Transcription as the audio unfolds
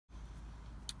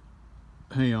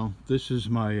Hey y'all, this is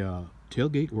my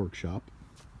tailgate workshop,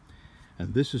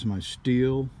 and this is my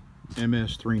Stihl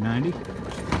MS 390,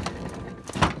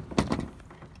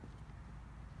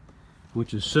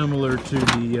 which is similar to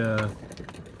the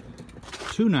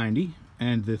 290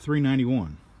 and the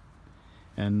 391.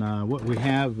 And what we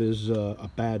have is a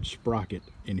bad sprocket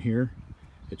in here.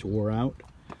 It's wore out,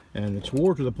 and it's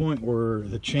wore to the point where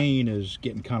the chain is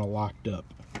getting kind of locked up.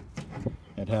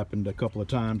 It happened a couple of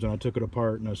times, and I took it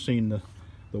apart and I've seen the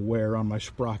wear on my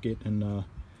sprocket, and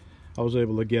I was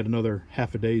able to get another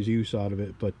half a day's use out of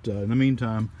it. But in the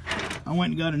meantime, I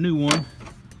went and got a new one.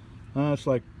 It's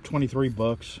like 23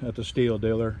 bucks at the Stihl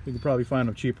dealer. You can probably find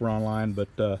them cheaper online, but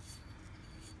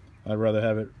I'd rather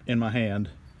have it in my hand.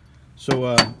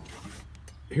 So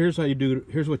here's what you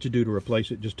do to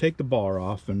replace it. Just take the bar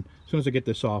off, and as soon as I get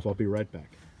this off, I'll be right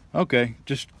back. Okay,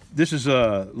 this is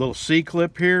a little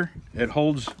C-clip here. It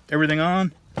holds everything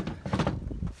on.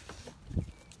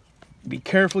 Be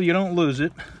careful you don't lose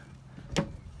it.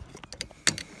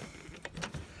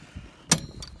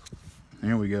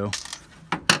 There we go.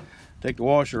 Take the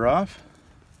washer off.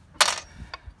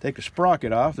 Take the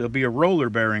sprocket off. There'll be a roller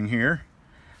bearing here.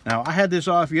 Now, I had this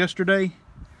off yesterday,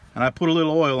 and I put a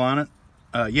little oil on it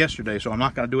yesterday, so I'm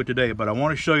not going to do it today, but I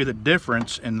want to show you the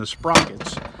difference in the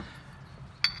sprockets.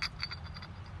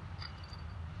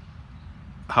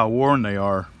 How worn they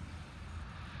are.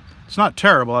 It's not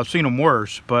terrible. I've seen them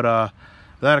worse, but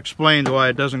that explains why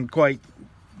it doesn't quite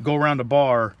go around the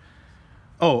bar.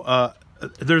 Oh,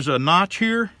 there's a notch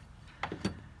here.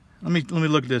 Let me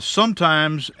look at this.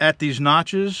 Sometimes at these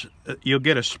notches, you'll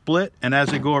get a split, and as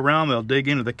they go around, they'll dig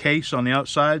into the case on the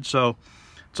outside. So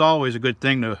it's always a good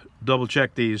thing to double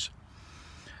check these.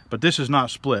 But this is not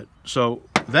split. So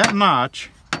that notch,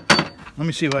 let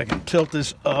me see if I can tilt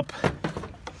this up.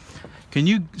 Can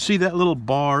you see that little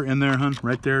bar in there, hon?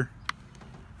 Right there?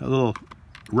 That little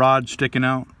rod sticking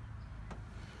out?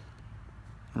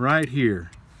 Right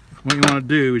here. What you want to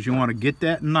do is you want to get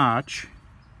that notch,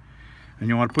 and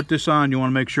you want to put this on. You want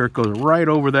to make sure it goes right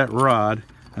over that rod,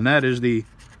 and that is the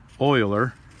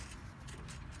oiler.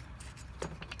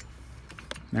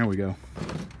 There we go.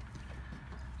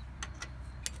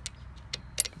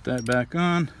 Put that back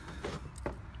on.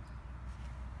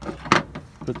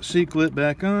 Put the C-clip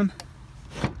back on.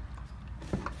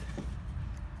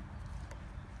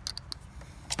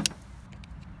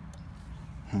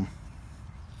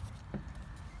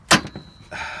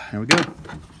 There we go.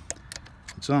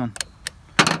 It's on.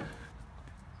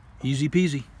 Easy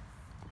peasy.